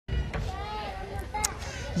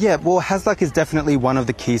Yeah, well, Hasluck is definitely one of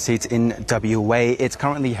the key seats in WA. It's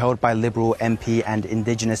currently held by Liberal MP and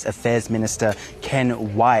Indigenous Affairs Minister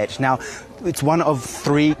Ken Wyatt. Now, it's one of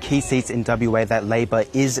 3 key seats in WA that Labor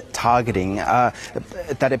is targeting,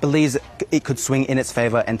 that it believes it could swing in its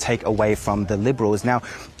favour and take away from the Liberals. Now,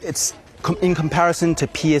 it's in comparison to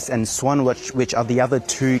Pearce and Swan, which are the other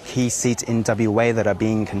 2 key seats in WA that are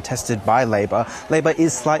being contested by Labor, Labor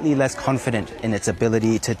is slightly less confident in its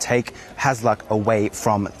ability to take Hasluck away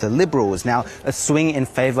from the Liberals. Now, a swing in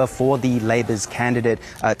favour for the Labor's candidate,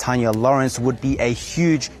 Tanya Lawrence, would be a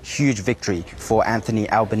huge victory for Anthony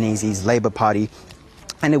Albanese's Labor Party.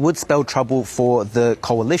 And it would spell trouble for the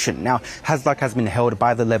coalition. Now, Hasluck has been held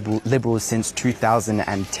by the Liberals since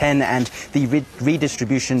 2010, and the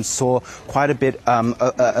redistribution saw quite a bit,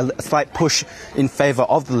 a slight push in favour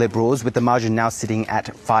of the Liberals, with the margin now sitting at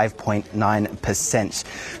 5.9%.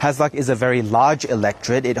 Hasluck is a very large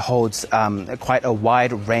electorate. It holds quite a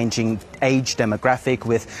wide-ranging age demographic,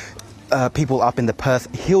 with people up in the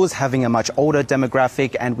Perth Hills having a much older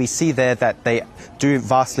demographic, and we see there that they do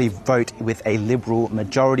vastly vote with a Liberal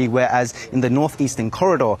majority, whereas in the northeastern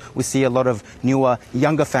corridor we see a lot of newer,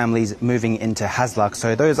 younger families moving into Hasluck.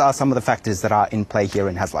 So those are some of the factors that are in play here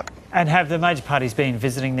in Hasluck. And have the major parties been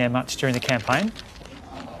visiting there much during the campaign?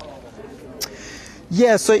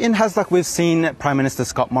 Yeah, so in Hasluck we've seen Prime Minister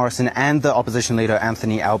Scott Morrison and the opposition leader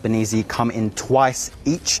Anthony Albanese come in twice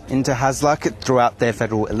each into Hasluck throughout their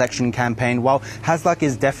federal election campaign, while Hasluck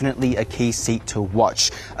is definitely a key seat to watch.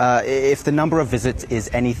 If the number of visits is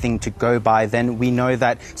anything to go by, then we know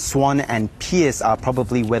that Swan and Pearce are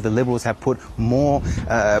probably where the Liberals have put more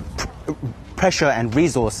pressure and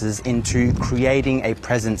resources into creating a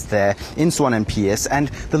presence there in Swan and Pearce, and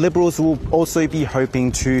the Liberals will also be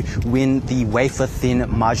hoping to win the wafer-thin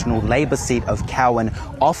marginal Labor seat of Cowan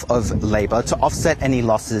off of Labor to offset any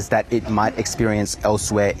losses that it might experience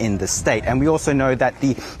elsewhere in the state. And we also know that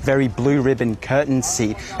the very blue ribbon Curtin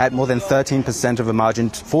seat at more than 13% of a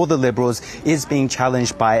margin for the Liberals is being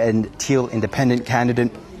challenged by a Teal independent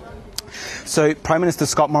candidate. So Prime Minister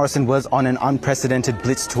Scott Morrison was on an unprecedented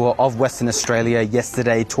blitz tour of Western Australia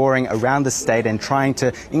yesterday, touring around the state and trying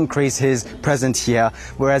to increase his presence here,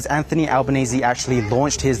 whereas Anthony Albanese actually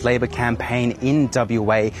launched his Labor campaign in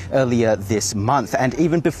WA earlier this month. And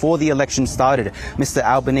even before the election started, Mr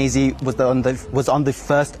Albanese was on the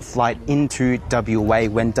first flight into WA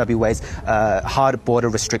when WA's hard border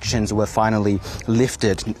restrictions were finally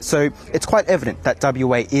lifted. So it's quite evident that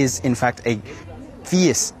WA is in fact a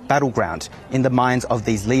fierce battleground in the minds of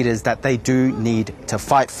these leaders that they do need to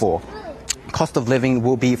fight for. Cost of living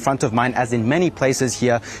will be front of mind, as in many places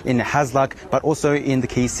here in Hasluck, but also in the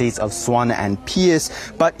key seats of Swan and Pearce.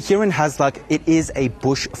 But here in Hasluck, it is a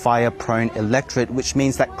bushfire-prone electorate, which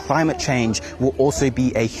means that climate change will also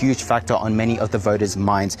be a huge factor on many of the voters'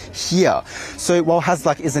 minds here. So while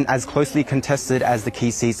Hasluck isn't as closely contested as the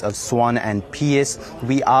key seats of Swan and Pearce,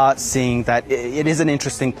 we are seeing that it is an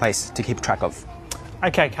interesting place to keep track of.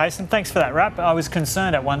 Okay, Kason, thanks for that wrap. I was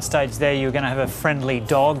concerned at one stage there you were going to have a friendly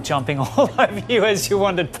dog jumping all over you as you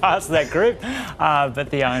wandered past that group, but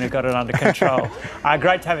the owner got it under control.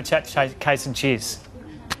 Great to have a chat, Kason. Cheers.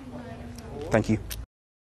 Thank you.